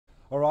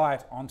All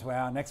right, on to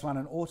our next one.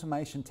 An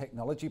automation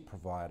technology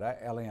provider,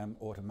 Elenium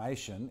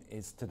Automation,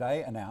 is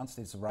today announced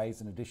it's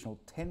raised an additional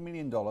 $10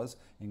 million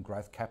in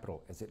growth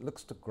capital as it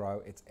looks to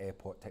grow its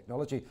airport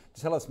technology.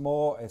 To tell us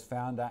more is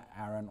founder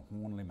Aaron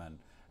Hornleyman.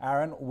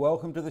 Aaron,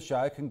 welcome to the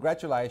show.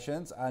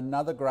 Congratulations.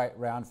 Another great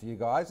round for you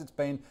guys. It's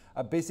been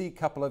a busy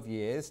couple of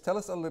years. Tell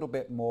us a little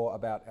bit more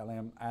about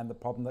Elenium and the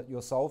problem that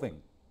you're solving.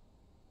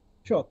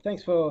 Sure.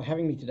 Thanks for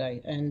having me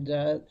today, and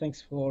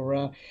thanks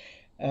for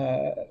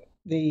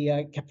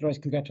the capital raise.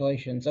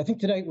 Congratulations. I think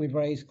today we've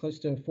raised close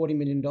to $40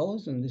 million,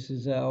 and this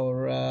is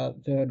our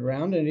third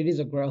round, and it is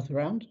a growth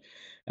round.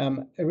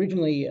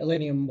 Originally,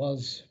 Elenium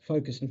was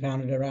focused and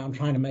founded around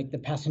trying to make the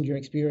passenger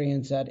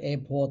experience at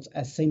airports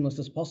as seamless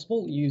as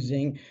possible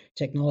using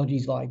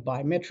technologies like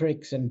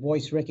biometrics and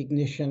voice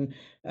recognition,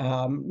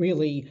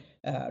 really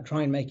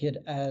try and make it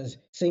as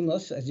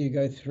seamless as you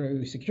go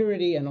through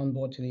security and on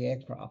board to the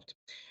aircraft.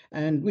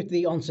 And with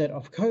the onset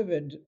of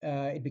COVID,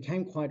 it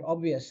became quite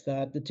obvious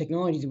that the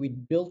technologies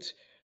we'd built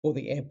for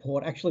the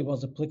airport actually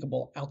was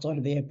applicable outside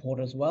of the airport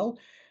as well,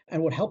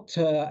 and would help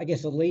to, I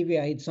guess,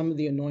 alleviate some of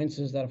the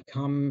annoyances that have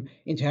come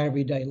into our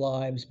everyday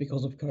lives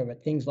because of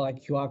COVID. Things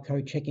like QR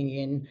code checking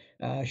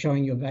in,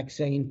 showing your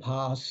vaccine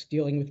pass,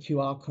 dealing with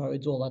QR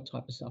codes, all that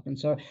type of stuff. And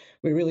so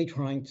we're really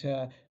trying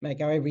to make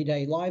our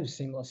everyday lives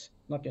seamless,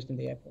 not just in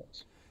the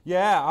airports.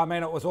 Yeah, I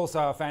mean, it was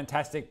also a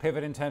fantastic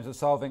pivot in terms of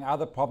solving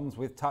other problems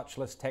with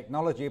touchless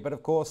technology. But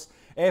of course,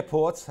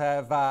 airports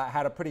have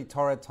had a pretty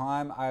torrid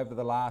time over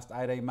the last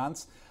 18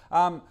 months.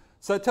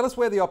 So tell us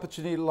where the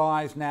opportunity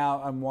lies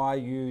now and why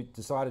you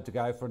decided to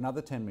go for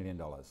another $10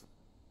 million.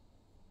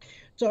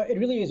 So it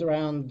really is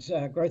around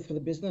growth for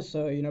the business.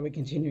 So, we're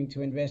continuing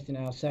to invest in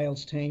our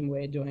sales team.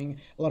 We're doing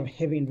a lot of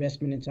heavy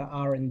investment into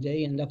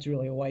R&D, and that's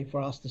really a way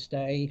for us to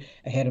stay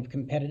ahead of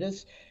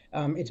competitors.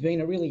 It's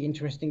been a really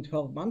interesting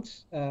 12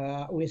 months.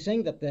 We're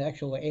seeing that the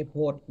actual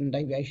airport and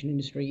aviation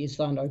industry is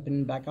starting to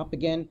open back up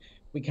again.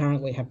 We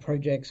currently have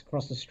projects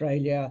across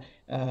Australia,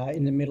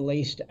 in the Middle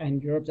East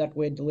and Europe that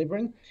we're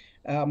delivering.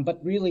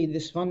 But really,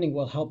 this funding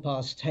will help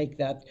us take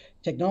that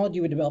technology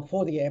we developed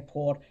for the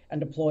airport and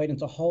deploy it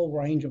into a whole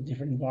range of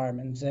different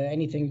environments,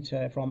 anything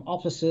from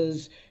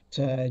offices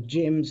to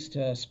gyms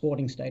to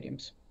sporting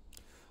stadiums.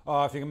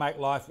 Oh, if you can make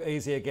life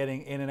easier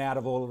getting in and out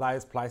of all of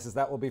those places,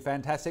 that will be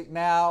fantastic.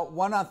 Now,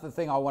 one other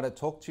thing I want to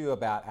talk to you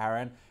about,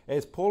 Aaron,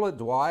 is Paula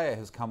Dwyer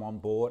has come on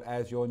board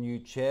as your new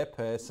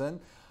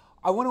chairperson.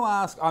 I want to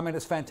ask, I mean,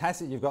 it's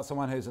fantastic you've got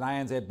someone who's an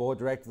ANZ board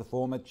director, the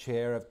former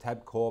chair of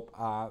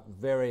Tabcorp,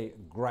 very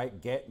great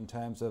get in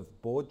terms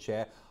of board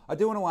chair. I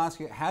do want to ask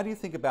you, how do you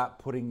think about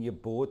putting your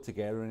board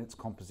together and its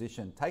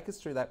composition? Take us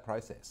through that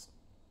process.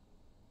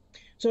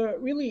 So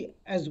really,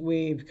 as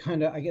we've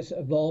kind of, I guess,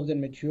 evolved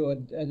and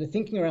matured, the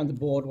thinking around the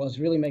board was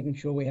really making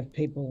sure we have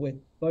people with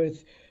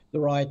both the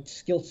right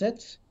skill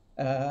sets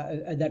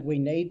that we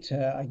need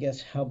to, I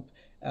guess, help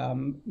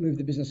move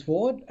the business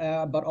forward,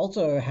 but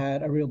also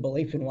had a real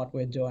belief in what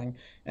we're doing.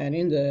 And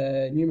in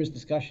the numerous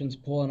discussions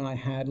Paul and I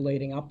had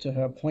leading up to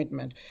her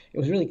appointment, it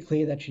was really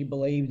clear that she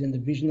believed in the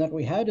vision that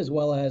we had, as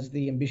well as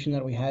the ambition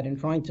that we had in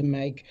trying to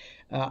make,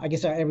 I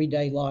guess, our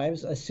everyday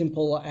lives as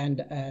simple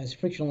and as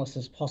frictionless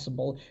as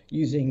possible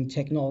using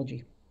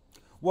technology.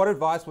 What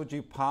advice would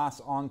you pass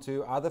on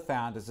to other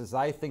founders as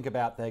they think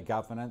about their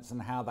governance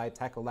and how they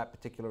tackle that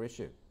particular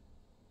issue?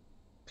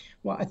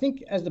 Well, I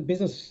think as the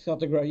business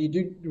starts to grow, you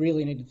do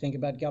really need to think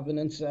about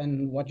governance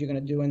and what you're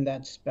going to do in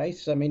that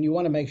space. I mean, you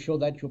want to make sure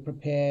that you're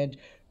prepared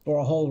for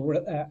a whole,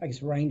 I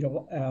guess, range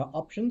of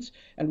options.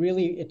 And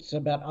really, it's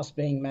about us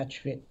being match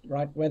fit,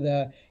 right?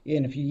 Whether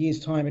in a few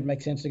years' time it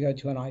makes sense to go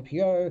to an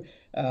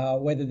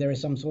IPO, whether there is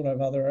some sort of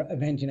other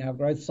event in our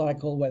growth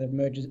cycle, whether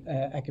mergers,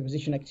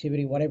 acquisition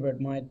activity, whatever it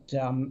might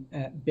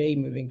be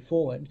moving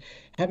forward.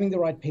 Having the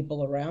right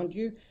people around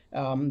you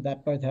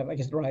that both have, I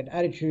guess, the right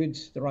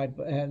attitudes,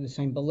 the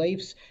same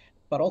beliefs,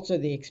 but also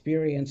the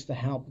experience to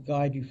help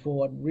guide you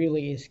forward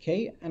really is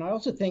key. And I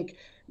also think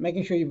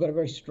making sure you've got a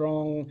very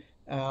strong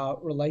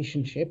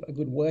relationship, a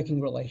good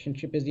working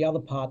relationship, is the other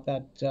part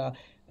that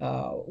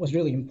was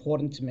really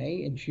important to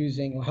me in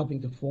choosing or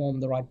helping to form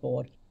the right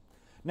board.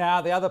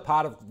 Now, the other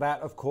part of that,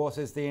 of course,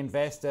 is the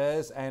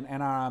investors, and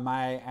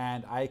NRMA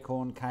and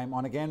Acorn came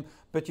on again,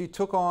 but you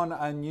took on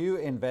a new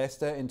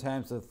investor in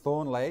terms of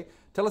Thornley.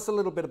 Tell us a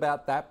little bit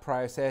about that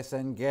process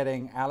and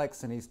getting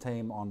Alex and his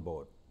team on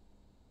board.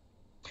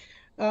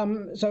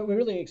 So we're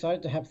really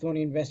excited to have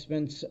Thornley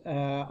Investments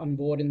on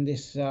board in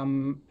this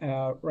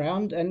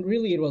round, and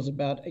really it was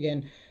about,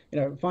 again,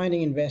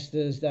 finding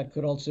investors that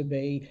could also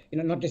be,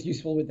 not just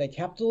useful with their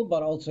capital,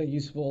 but also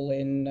useful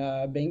in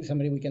being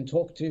somebody we can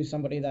talk to,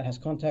 somebody that has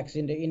contacts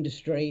in the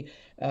industry,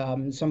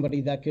 somebody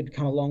that could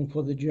come along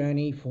for the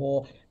journey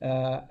for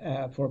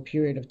a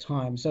period of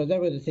time. So that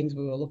were the things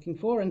we were looking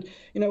for, and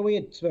we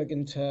had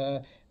spoken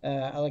to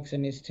Alex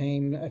and his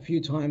team a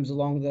few times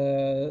along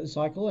the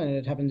cycle, and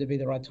it happened to be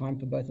the right time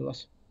for both of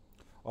us.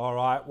 All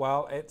right,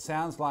 well, it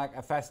sounds like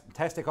a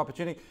fantastic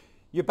opportunity.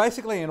 You're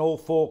basically in all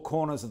four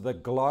corners of the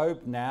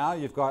globe now.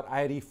 You've got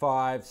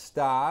 85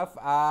 staff.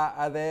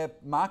 Are there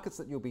markets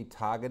that you'll be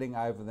targeting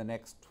over the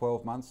next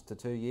 12 months to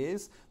 2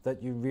 years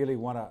that you really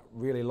want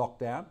to lock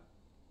down?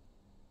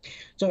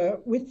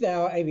 So with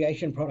our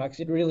aviation products,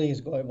 it really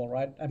is global,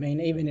 right? I mean,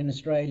 even in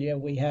Australia,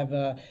 we have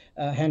a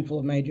handful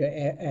of major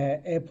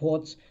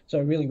airports. So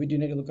really, we do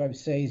need to look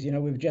overseas. You know,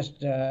 we've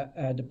just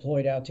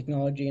deployed our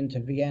technology into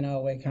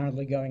Vienna. We're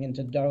currently going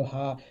into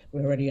Doha.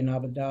 We're already in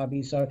Abu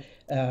Dhabi. So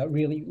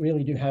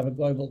really do have a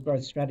global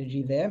growth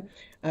strategy there.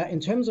 In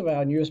terms of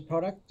our newest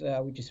product,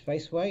 which is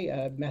Faceway,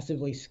 a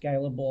massively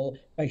scalable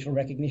facial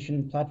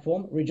recognition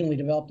platform, originally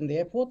developed in the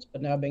airports,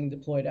 but now being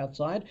deployed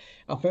outside.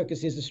 Our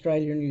focus is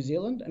Australia and New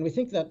Zealand, and we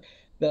think that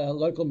the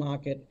local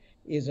market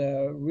is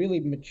a really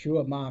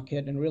mature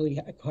market and really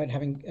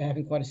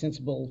having quite a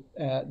sensible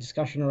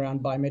discussion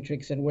around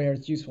biometrics and where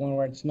it's useful and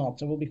where it's not.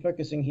 So we'll be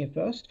focusing here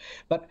first.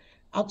 But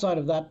outside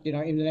of that, you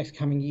know, in the next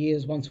coming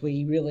years, once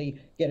we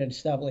really get it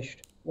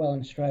established well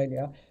in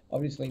Australia,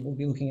 obviously we'll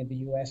be looking at the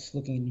US,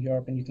 looking at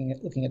Europe, and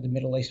looking at the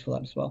Middle East for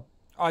that as well.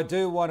 I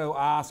do want to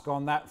ask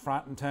on that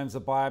front in terms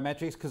of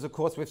biometrics, because of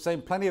course we've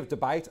seen plenty of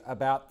debate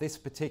about this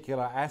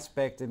particular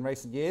aspect in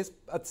recent years.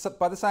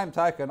 By the same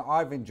token,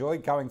 I've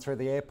enjoyed going through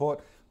the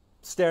airport,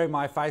 staring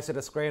my face at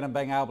a screen and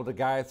being able to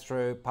go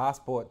through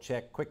passport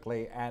check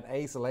quickly and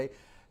easily.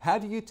 How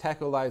do you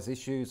tackle those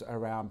issues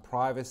around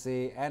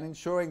privacy and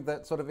ensuring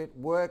that sort of it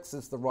works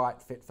as the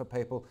right fit for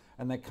people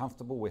and they're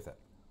comfortable with it?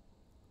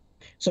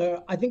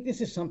 So I think this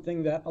is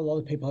something that a lot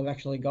of people have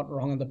actually got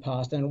wrong in the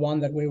past, and one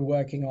that we're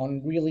working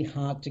on really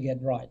hard to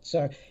get right.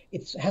 So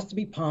it has to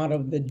be part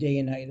of the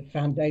DNA, the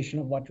foundation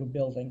of what you're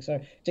building. So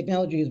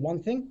technology is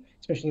one thing,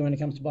 especially when it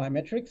comes to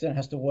biometrics, and it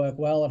has to work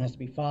well, it has to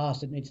be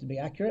fast, it needs to be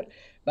accurate.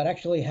 But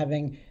actually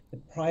having the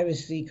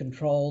privacy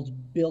controls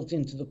built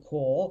into the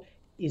core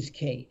is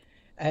key.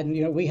 And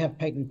you know, we have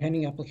patent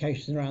pending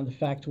applications around the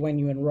fact when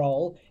you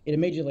enroll, it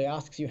immediately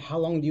asks you how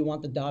long do you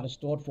want the data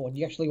stored for? Do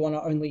you actually want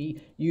to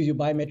only use your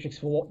biometrics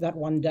for that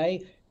one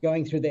day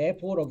going through the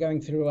airport or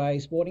going through a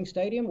sporting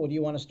stadium? Or do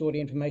you want to store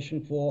the information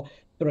for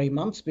 3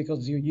 months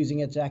because you're using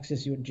it to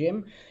access your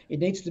gym? It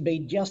needs to be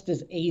just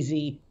as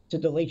easy to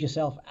delete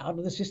yourself out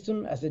of the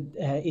system as it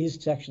is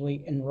to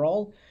actually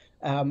enroll.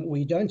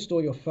 We don't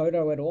store your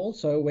photo at all.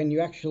 So when you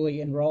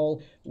actually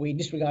enroll, we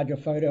disregard your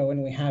photo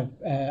and we have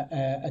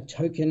a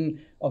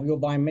token of your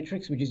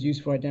biometrics, which is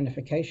used for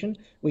identification.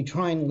 We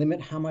try and limit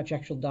how much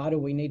actual data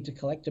we need to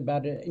collect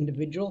about an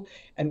individual.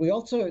 And we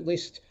also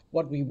list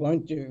what we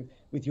won't do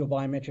with your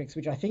biometrics,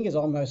 which I think is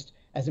almost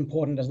as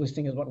important as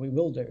listing as what we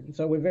will do.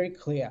 So we're very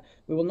clear.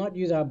 We will not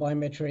use our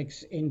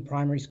biometrics in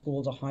primary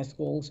schools or high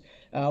schools.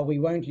 We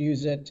won't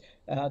use it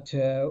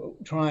to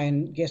try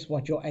and guess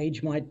what your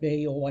age might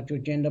be or what your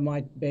gender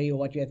might be or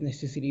what your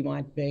ethnicity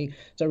might be.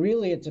 So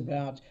really it's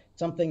about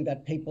something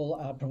that people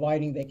are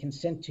providing their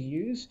consent to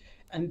use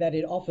and that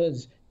it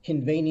offers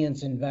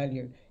convenience and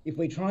value. If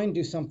we try and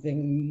do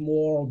something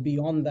more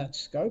beyond that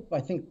scope,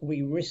 I think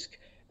we risk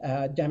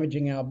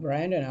damaging our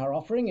brand and our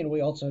offering, and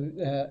we also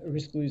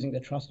risk losing the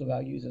trust of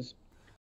our users.